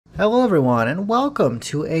Hello everyone and welcome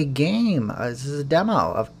to a game. This is a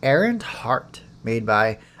demo of Errant Heart made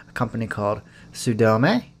by a company called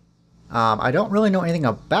Pseudomé. I don't really know anything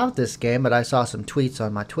about this game, but I saw some tweets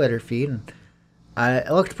on my Twitter feed and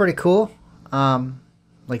it looked pretty cool.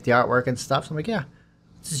 Like the artwork and stuff. So I'm like, yeah,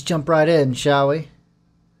 let's just jump right in, shall we?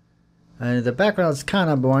 The background's kind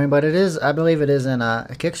of boring, but it is, I believe it is in a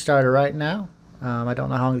Kickstarter right now. I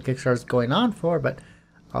don't know how long the Kickstarter's going on for, but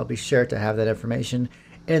I'll be sure to have that information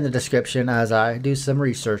in the description as I do some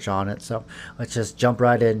research on it. So let's just jump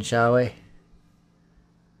right in, shall we?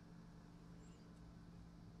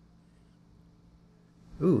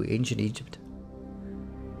 Ooh, ancient Egypt.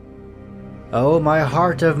 Oh, my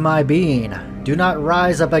heart of my being, do not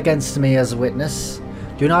rise up against me as witness.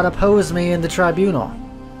 Do not oppose me in the tribunal.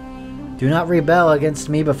 Do not rebel against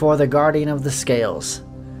me before the guardian of the scales.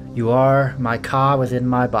 You are my ka within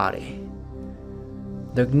my body.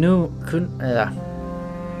 The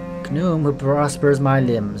Gnum who prospers my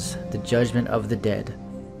limbs, the judgment of the dead,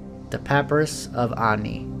 the papyrus of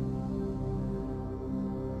Ani.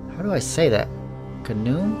 How do I say that?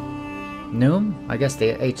 Knum? Noom? I guess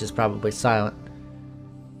the H is probably silent.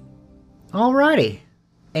 Alrighty.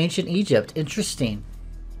 Ancient Egypt. Interesting.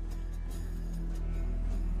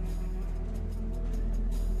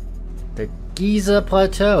 The Giza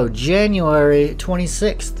Plateau, January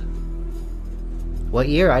 26th. What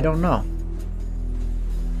year? I don't know.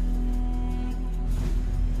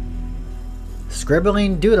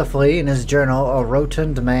 Scribbling dutifully in his journal, a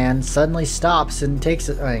rotund man suddenly stops and takes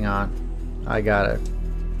it. Hang on. I got it.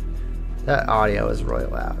 That audio is really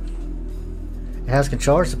loud. It has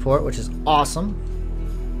controller support, which is awesome.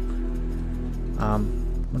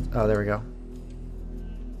 Oh, there we go.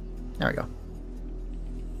 There we go.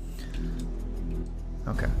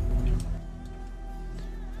 Okay.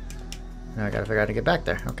 Now I gotta figure out how to get back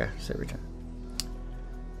there. Okay, save return.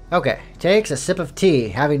 Okay, takes a sip of tea.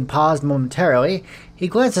 Having paused momentarily, he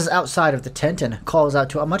glances outside of the tent and calls out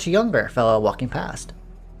to a much younger fellow walking past.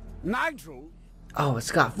 Nigel? Oh,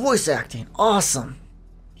 it's got voice acting. Awesome.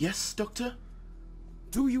 Yes, Doctor?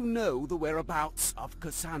 Do you know the whereabouts of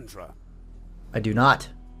Cassandra? I do not.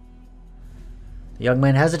 The young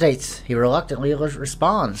man hesitates. He reluctantly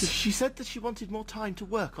responds. She said that she wanted more time to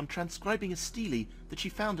work on transcribing a stele that she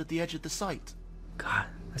found at the edge of the site. God,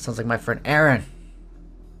 that sounds like my friend Aaron.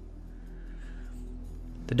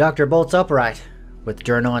 The doctor bolts upright, with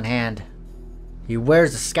journal in hand. He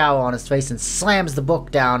wears a scowl on his face and slams the book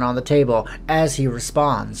down on the table as he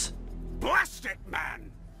responds. Blast it, man!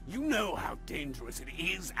 You know how dangerous it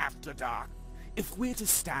is after dark. If we're to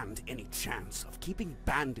stand any chance of keeping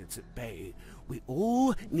bandits at bay, we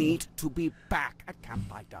all need to be back at camp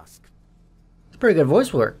by dusk. It's pretty good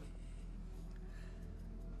voice work.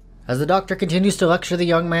 As the doctor continues to lecture the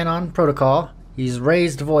young man on protocol, his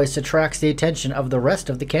raised voice attracts the attention of the rest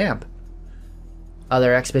of the camp.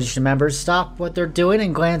 Other expedition members stop what they're doing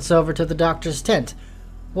and glance over to the doctor's tent.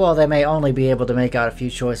 While they may only be able to make out a few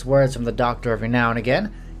choice words from the doctor every now and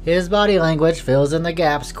again, his body language fills in the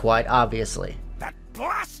gaps quite obviously. That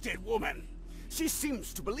blasted woman! She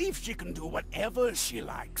seems to believe she can do whatever she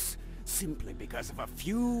likes, simply because of a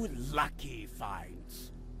few lucky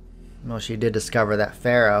finds. Well, she did discover that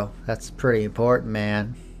pharaoh. That's pretty important,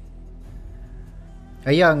 man.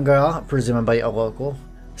 A young girl, presumably a local,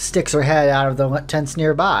 sticks her head out of the tents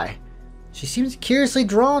nearby. She seems curiously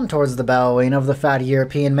drawn towards the bellowing of the fat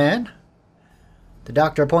European man. The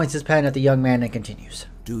doctor points his pen at the young man and continues.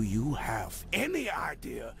 Do you have any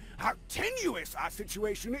idea how tenuous our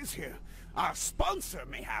situation is here? Our sponsor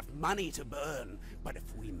may have money to burn, but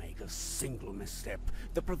if we make a single misstep,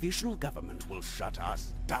 the provisional government will shut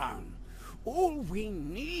us down. All we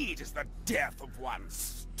need is the death of one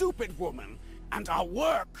stupid woman, and our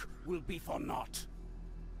work will be for naught.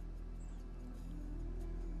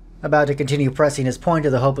 About to continue pressing his point to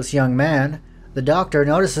the hopeless young man, the doctor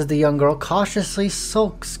notices the young girl cautiously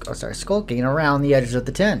skulking around the edges of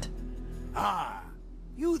the tent. Ah,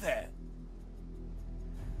 you there.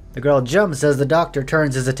 The girl jumps as the doctor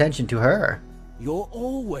turns his attention to her. You're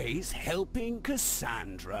always helping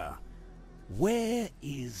Cassandra. Where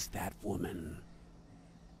is that woman?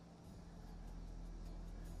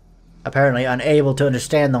 Apparently unable to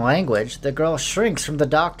understand the language, the girl shrinks from the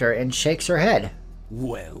doctor and shakes her head.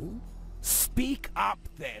 Well, speak up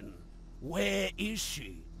then. Where is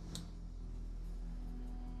she?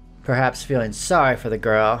 Perhaps feeling sorry for the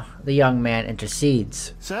girl, the young man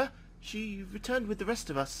intercedes. Sir, she returned with the rest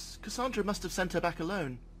of us. Cassandra must have sent her back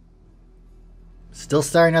alone. Still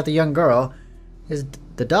staring at the young girl,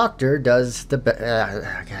 the doctor does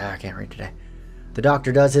I can't read today. The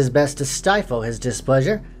doctor does his best to stifle his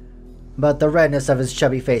displeasure. but the redness of his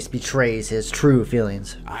chubby face betrays his true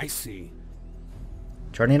feelings. I see.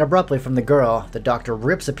 Turning abruptly from the girl, the doctor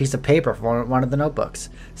rips a piece of paper from one of the notebooks.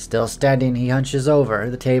 Still standing, he hunches over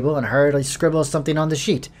the table and hurriedly scribbles something on the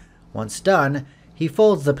sheet. Once done, he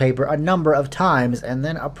folds the paper a number of times and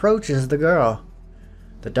then approaches the girl.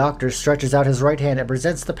 The doctor stretches out his right hand and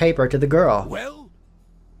presents the paper to the girl. Well,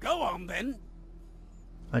 go on then.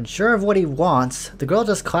 Unsure of what he wants, the girl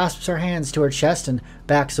just clasps her hands to her chest and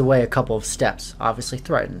backs away a couple of steps, obviously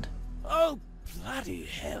threatened. Oh, bloody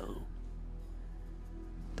hell.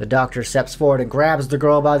 The doctor steps forward and grabs the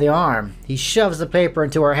girl by the arm. He shoves the paper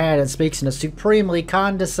into her hand and speaks in a supremely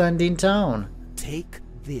condescending tone. Take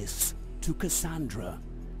this to Cassandra.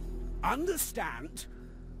 Understand?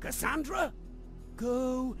 Cassandra?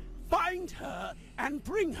 Go find her and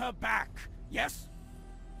bring her back. Yes?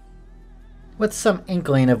 With some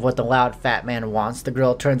inkling of what the loud fat man wants, the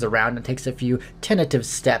girl turns around and takes a few tentative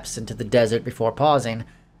steps into the desert before pausing.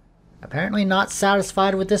 Apparently not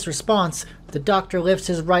satisfied with this response, the doctor lifts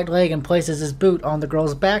his right leg and places his boot on the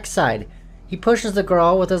girl's backside. He pushes the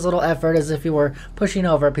girl with as little effort as if he were pushing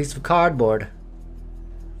over a piece of cardboard.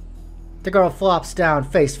 The girl flops down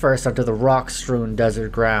face first onto the rock-strewn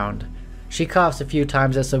desert ground. She coughs a few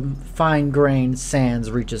times as some fine-grained sand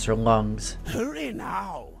reaches her lungs. Hurry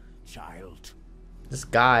now, child. This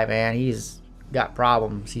guy, man, he's got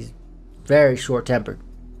problems. He's very short-tempered.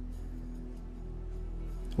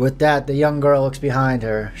 With that, the young girl looks behind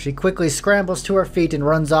her. She quickly scrambles to her feet and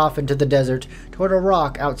runs off into the desert toward a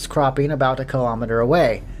rock outcropping about a kilometer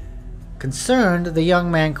away. Concerned, the young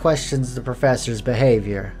man questions the professor's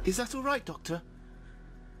behavior. Is that all right, Doctor?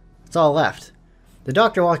 It's all left. The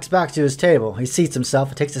doctor walks back to his table. He seats himself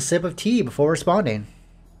and takes a sip of tea before responding.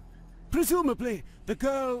 Presumably, the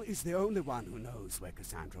girl is the only one who knows where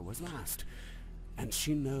Cassandra was last. And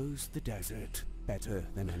she knows the desert better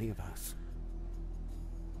than any of us.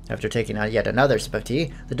 After taking out yet another sip of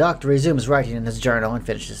tea, the doctor resumes writing in his journal and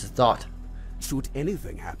finishes his thought. Should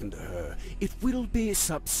anything happen to her, it will be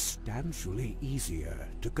substantially easier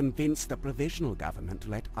to convince the provisional government to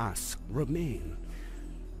let us remain.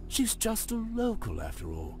 She's just a local, after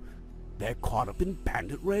all. They're caught up in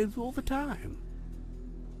bandit raids all the time.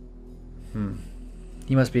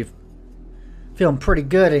 He must be feeling pretty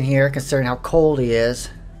good in here, considering how cold he is.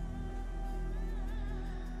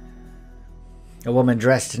 A woman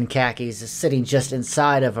dressed in khakis is sitting just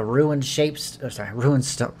inside of a ruined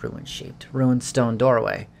stone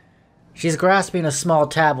doorway. She's grasping a small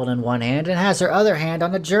tablet in one hand and has her other hand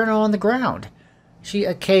on a journal on the ground. She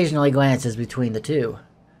occasionally glances between the two.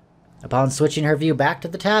 Upon switching her view back to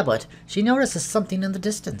the tablet, she notices something in the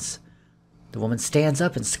distance. The woman stands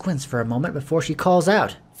up and squints for a moment before she calls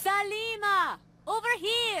out, Salima! Over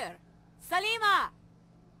here! Salima!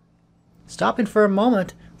 Stopping for a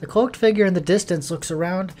moment, the cloaked figure in the distance looks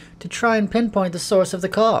around to try and pinpoint the source of the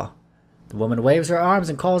call. The woman waves her arms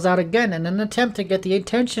and calls out again in an attempt to get the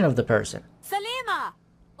attention of the person. Salima!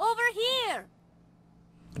 Over here!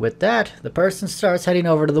 With that, the person starts heading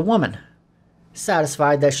over to the woman.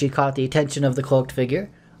 Satisfied that she caught the attention of the cloaked figure,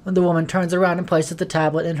 the woman turns around and places the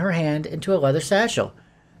tablet in her hand into a leather satchel.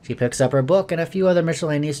 She picks up her book and a few other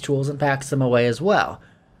miscellaneous tools and packs them away as well.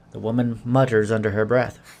 The woman mutters under her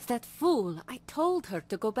breath. That fool! I told her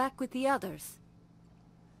to go back with the others.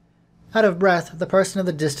 Out of breath, the person in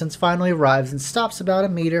the distance finally arrives and stops about a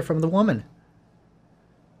meter from the woman.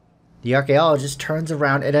 The archaeologist turns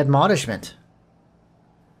around in admonishment.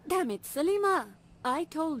 Damn it, Salima! I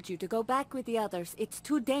told you to go back with the others. It's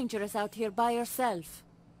too dangerous out here by yourself.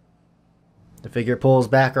 The figure pulls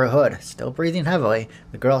back her hood. Still breathing heavily,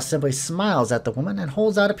 the girl simply smiles at the woman and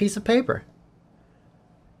holds out a piece of paper.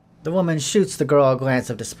 The woman shoots the girl a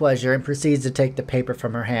glance of displeasure and proceeds to take the paper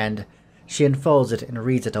from her hand. She unfolds it and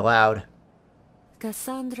reads it aloud.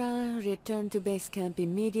 Cassandra, return to base camp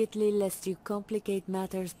immediately lest you complicate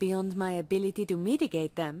matters beyond my ability to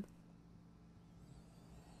mitigate them.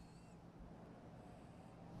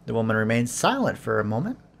 The woman remains silent for a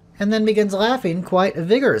moment, and then begins laughing quite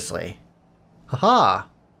vigorously. Ha-ha!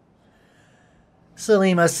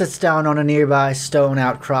 Salima sits down on a nearby stone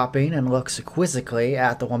outcropping and looks quizzically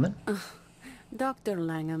at the woman. Dr.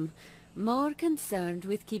 Langham, more concerned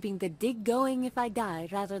with keeping the dig going if I die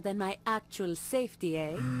rather than my actual safety,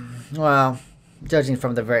 eh? Well, judging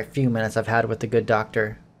from the very few minutes I've had with the good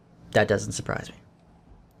doctor, that doesn't surprise me.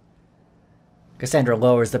 Cassandra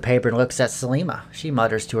lowers the paper and looks at Salima. She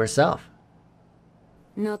mutters to herself.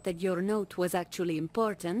 Not that your note was actually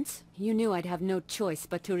important. You knew I'd have no choice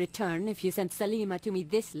but to return if you sent Salima to me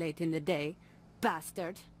this late in the day.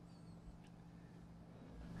 Bastard.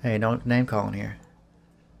 Hey, no name calling here.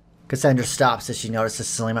 Cassandra stops as she notices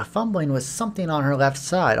Salima fumbling with something on her left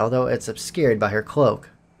side, although it's obscured by her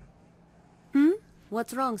cloak.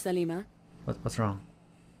 What's wrong, Salima? What's wrong?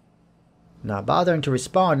 Not bothering to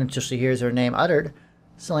respond until she hears her name uttered,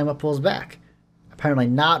 Salima pulls back, apparently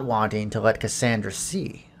not wanting to let Cassandra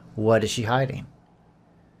see. What is she hiding?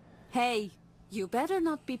 Hey, you better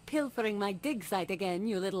not be pilfering my dig site again,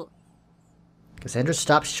 you little... Cassandra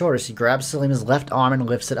stops short as she grabs Salima's left arm and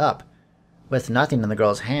lifts it up. With nothing in the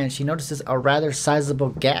girl's hand, she notices a rather sizable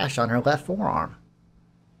gash on her left forearm.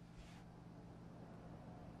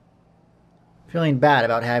 Feeling bad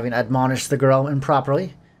about having admonished the girl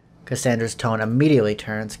improperly, Cassandra's tone immediately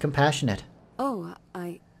turns compassionate. Oh,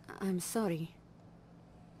 I'm sorry.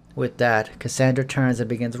 With that, Cassandra turns and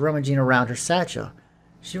begins rummaging around her satchel.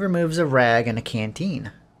 She removes a rag and a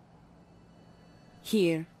canteen.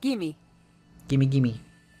 Here, gimme. Gimme.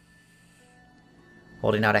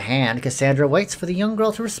 Holding out a hand, Cassandra waits for the young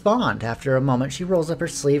girl to respond. After a moment, she rolls up her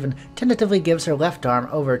sleeve and tentatively gives her left arm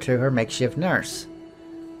over to her makeshift nurse.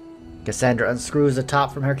 Cassandra unscrews the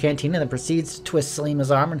top from her canteen and then proceeds to twist Salima's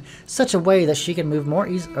arm in such a way that she can move more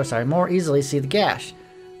easily see the gash.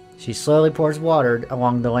 She slowly pours water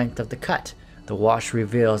along the length of the cut. The wash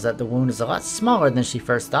reveals that the wound is a lot smaller than she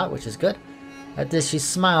first thought, which is good. At this, she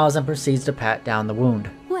smiles and proceeds to pat down the wound.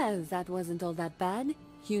 Well, that wasn't all that bad.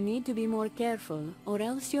 You need to be more careful, or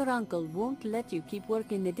else your uncle won't let you keep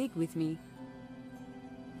working the dig with me.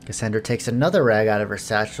 Cassandra takes another rag out of her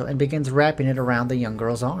satchel and begins wrapping it around the young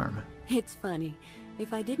girl's arm. It's funny.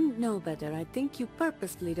 If I didn't know better, I'd think you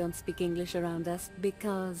purposely don't speak English around us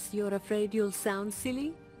because you're afraid you'll sound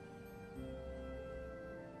silly.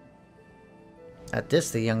 At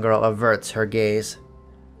this, the young girl averts her gaze.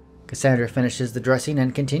 Cassandra finishes the dressing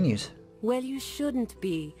and continues. Well, you shouldn't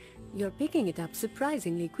be. You're picking it up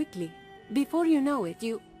surprisingly quickly. Before you know it,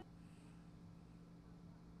 you...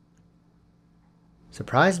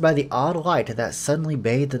 Surprised by the odd light that suddenly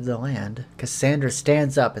bathed the land, Cassandra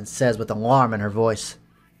stands up and says with alarm in her voice,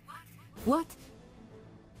 What?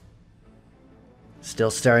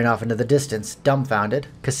 Still staring off into the distance, dumbfounded,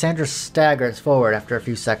 Cassandra staggers forward. After a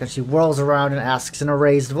few seconds, she whirls around and asks in a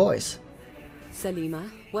raised voice, Salima,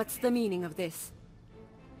 what's the meaning of this?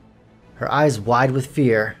 Her eyes wide with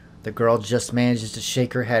fear, the girl just manages to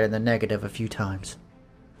shake her head in the negative a few times.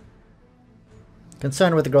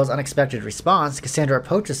 Concerned with the girl's unexpected response, Cassandra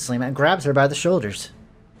approaches Salima and grabs her by the shoulders.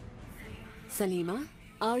 Salima,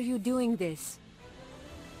 are you doing this?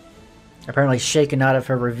 Apparently shaken out of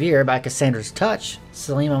her reverie by Cassandra's touch,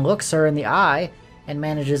 Salima looks her in the eye and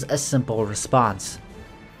manages a simple response.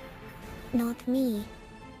 Not me.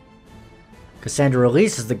 Cassandra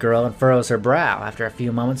releases the girl and furrows her brow. After a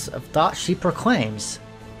few moments of thought, she proclaims,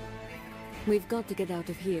 We've got to get out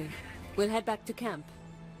of here. We'll head back to camp.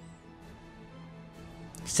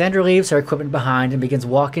 Cassandra leaves her equipment behind and begins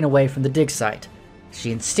walking away from the dig site.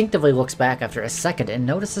 She instinctively looks back after a second and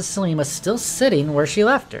notices Salima still sitting where she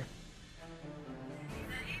left her.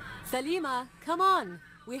 Salima, come on!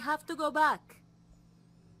 We have to go back.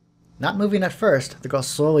 Not moving at first, the girl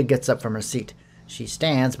slowly gets up from her seat. She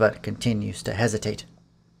stands, but continues to hesitate.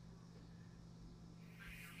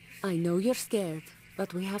 I know you're scared,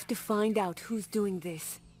 but we have to find out who's doing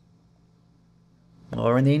this.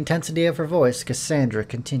 Lowering the intensity of her voice, Cassandra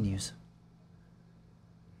continues.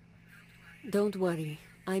 Don't worry.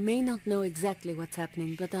 I may not know exactly what's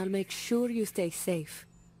happening, but I'll make sure you stay safe.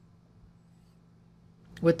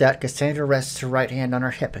 With that, Cassandra rests her right hand on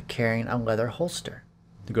her hip, carrying a leather holster.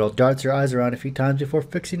 The girl darts her eyes around a few times before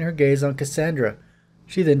fixing her gaze on Cassandra.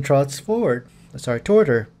 She then trots toward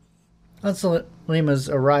her. On Salima's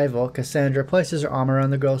arrival, Cassandra places her arm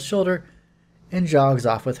around the girl's shoulder and jogs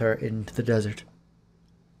off with her into the desert.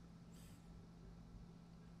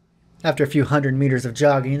 After a few hundred meters of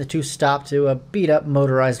jogging, the two stop to a beat-up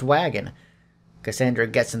motorized wagon. Cassandra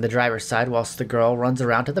gets in the driver's side whilst the girl runs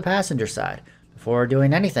around to the passenger side. Before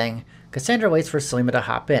doing anything, Cassandra waits for Salima to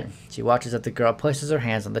hop in. She watches as the girl places her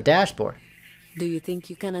hands on the dashboard. Do you think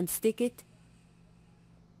you can unstick it?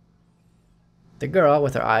 The girl,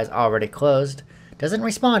 with her eyes already closed, doesn't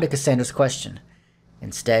respond to Cassandra's question.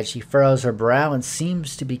 Instead, she furrows her brow and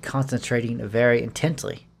seems to be concentrating very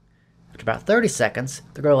intently. After about 30 seconds,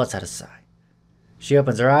 the girl lets out a sigh. She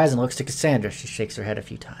opens her eyes and looks to Cassandra. She shakes her head a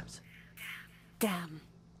few times. Damn.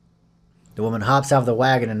 The woman hops out of the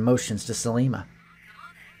wagon and motions to Salima.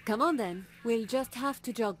 Come on then. We'll just have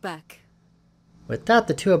to jog back. With that,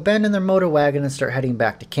 the two abandon their motor wagon and start heading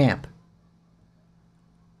back to camp.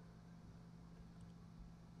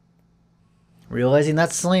 Realizing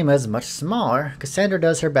that Salima is much smaller, Cassandra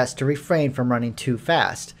does her best to refrain from running too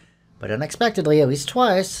fast. But unexpectedly, at least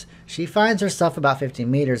twice, she finds herself about 50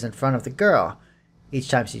 meters in front of the girl. Each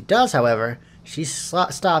time she does, however, she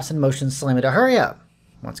stops and motions Salima to hurry up.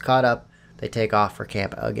 Once caught up, they take off for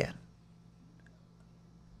camp again.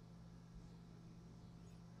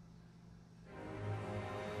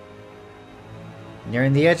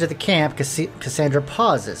 Nearing the edge of the camp, Cassandra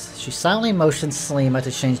pauses. She silently motions Salima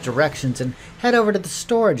to change directions and head over to the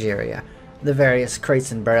storage area. The various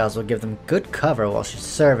crates and barrels will give them good cover while she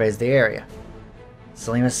surveys the area.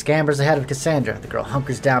 Salima scampers ahead of Cassandra. The girl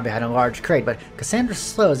hunkers down behind a large crate, but Cassandra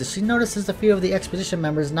slows as she notices a few of the expedition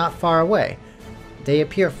members not far away. They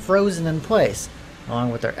appear frozen in place,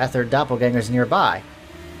 along with their ether doppelgangers nearby.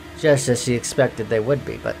 Just as she expected they would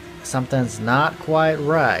be, but something's not quite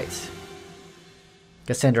right.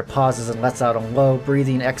 Cassandra pauses and lets out a low,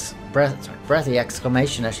 breathy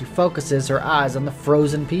exclamation as she focuses her eyes on the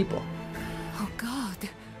frozen people. Oh God.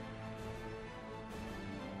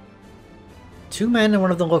 Two men and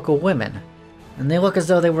one of the local women, and they look as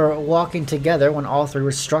though they were walking together when all three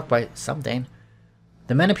were struck by something.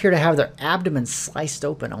 The men appear to have their abdomens sliced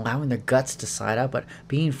open, allowing their guts to slide out, but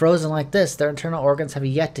being frozen like this, their internal organs have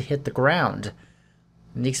yet to hit the ground.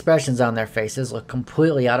 And the expressions on their faces look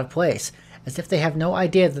completely out of place, as if they have no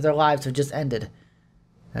idea that their lives have just ended,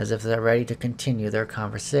 as if they're ready to continue their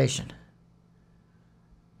conversation.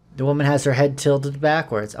 The woman has her head tilted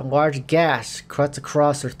backwards. A large gash cuts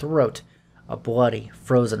across her throat. A bloody,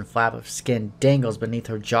 frozen flap of skin dangles beneath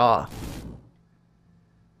her jaw.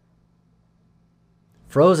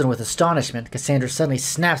 Frozen with astonishment, Cassandra suddenly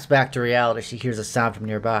snaps back to reality as she hears a sound from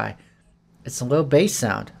nearby. It's a low bass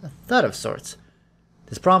sound, a thud of sorts.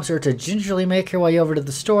 This prompts her to gingerly make her way over to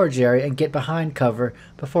the storage area and get behind cover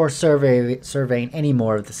before surveying any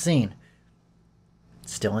more of the scene.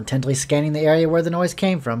 Still intently scanning the area where the noise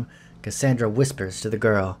came from, Cassandra whispers to the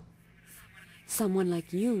girl. Someone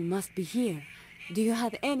like you must be here. Do you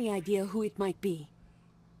have any idea who it might be?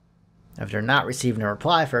 After not receiving a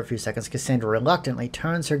reply for a few seconds, Cassandra reluctantly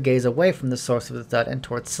turns her gaze away from the source of the thud and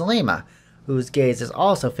towards Salima, whose gaze is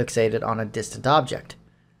also fixated on a distant object.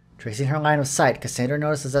 Tracing her line of sight, Cassandra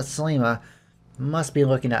notices that Salima must be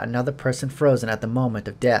looking at another person frozen at the moment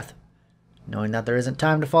of death. Knowing that there isn't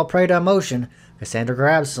time to fall prey to emotion, Cassandra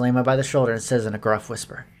grabs Salima by the shoulder and says in a gruff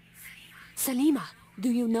whisper, Salima,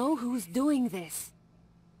 do you know who's doing this?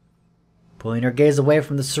 Pulling her gaze away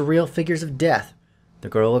from the surreal figures of death, the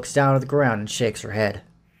girl looks down at the ground and shakes her head.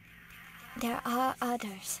 There are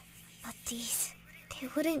others, but these, they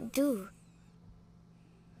wouldn't do.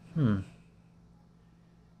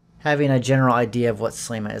 Having a general idea of what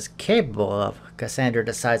Salima is capable of, Cassandra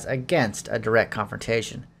decides against a direct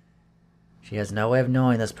confrontation. She has no way of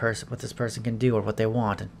knowing what this person can do or what they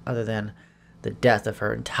want, other than the death of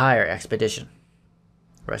her entire expedition.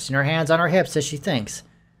 Resting her hands on her hips as she thinks,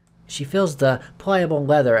 she feels the pliable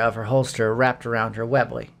leather of her holster wrapped around her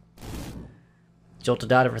webly.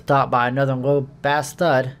 Jolted out of her thought by another low bass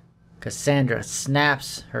thud, Cassandra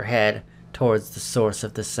snaps her head towards the source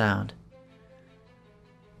of the sound.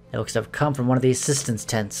 It looks to have come from one of the assistance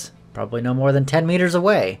tents, probably no more than 10 meters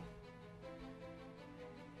away.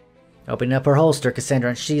 Opening up her holster, Cassandra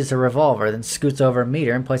unsheathes her revolver, then scoots over a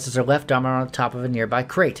meter and places her left arm on top of a nearby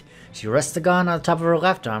crate. She rests the gun on the top of her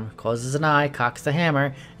left arm, closes an eye, cocks the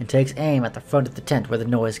hammer, and takes aim at the front of the tent where the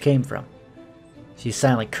noise came from. She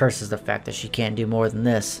silently curses the fact that she can't do more than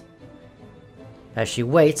this. As she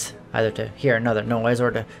waits, either to hear another noise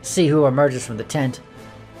or to see who emerges from the tent,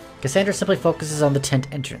 Cassandra simply focuses on the tent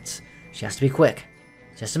entrance. She has to be quick.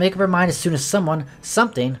 She has to make up her mind as soon as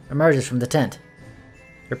something emerges from the tent.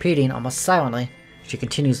 Repeating, almost silently, she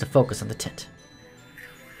continues to focus on the tent.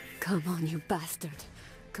 Come on, you bastard.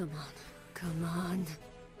 Come on. Come on.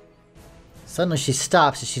 Suddenly she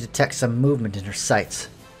stops as she detects some movement in her sights.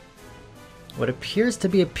 What appears to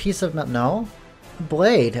be a piece of metal, a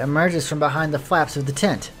blade, emerges from behind the flaps of the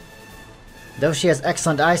tent. Though she has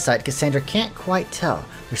excellent eyesight, Cassandra can't quite tell.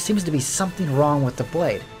 There seems to be something wrong with the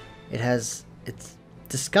blade. It's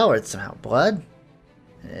discolored somehow. Blood?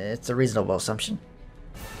 It's a reasonable assumption.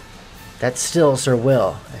 That stills her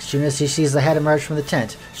will. As soon as she sees the head emerge from the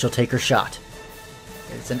tent, she'll take her shot.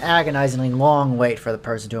 It's an agonizingly long wait for the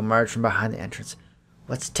person to emerge from behind the entrance.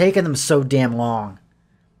 What's taken them so damn long?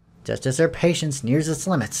 Just as her patience nears its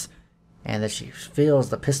limits, and as she feels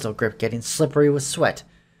the pistol grip getting slippery with sweat,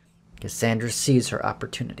 Cassandra sees her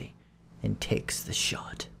opportunity and takes the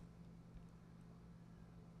shot.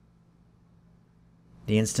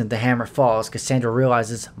 The instant the hammer falls, Cassandra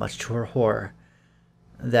realizes, much to her horror,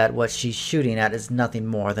 that what she's shooting at is nothing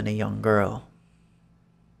more than a young girl.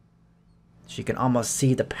 She can almost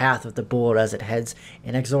see the path of the bullet as it heads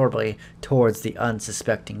inexorably towards the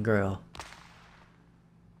unsuspecting girl.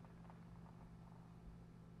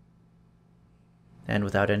 And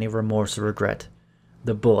without any remorse or regret,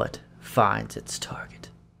 the bullet finds its target.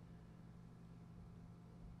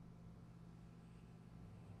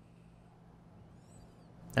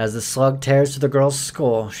 As the slug tears through the girl's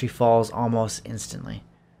skull, she falls almost instantly.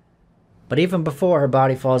 But even before her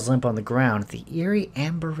body falls limp on the ground, the eerie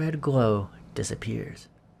amber-red glow disappears.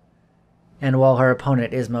 And while her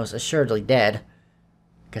opponent is most assuredly dead,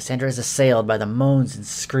 Cassandra is assailed by the moans and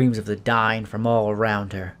screams of the dying from all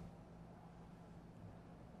around her.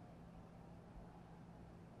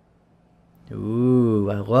 Ooh,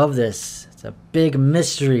 I love this. It's a big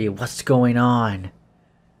mystery. What's going on?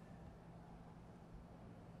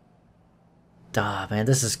 Ah, man,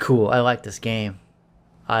 this is cool. I like this game.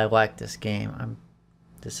 I like this game.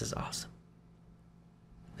 This is awesome.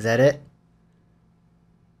 Is that it?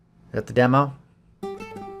 Is that the demo?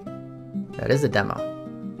 That is the demo.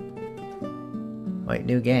 Wait,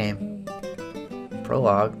 new game.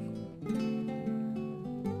 Prologue.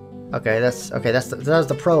 Okay, that was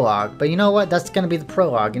the prologue. But you know what? That's gonna be the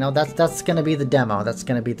prologue. You know, that's gonna be the demo. That's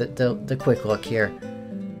gonna be the quick look here.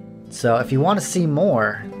 So if you want to see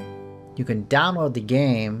more, you can download the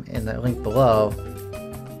game in the link below.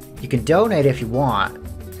 You can donate if you want.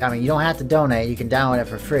 I mean, you don't have to donate. You can download it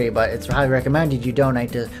for free, but it's highly recommended you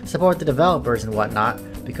donate to support the developers and whatnot,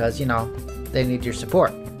 because, you know, they need your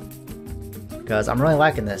support. Because I'm really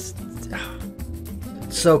liking this.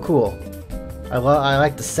 It's so cool. I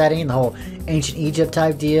like the setting, the whole ancient Egypt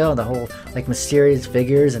type deal, the whole like mysterious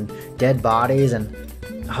figures and dead bodies, and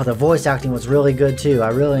the voice acting was really good too. I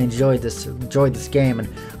really enjoyed this game, and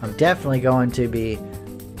I'm definitely going to be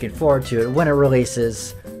looking forward to it when it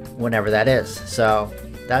releases, whenever that is. So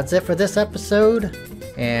that's it for this episode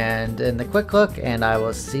and in the quick look, and I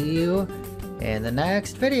will see you in the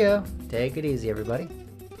next video. Take it easy, everybody.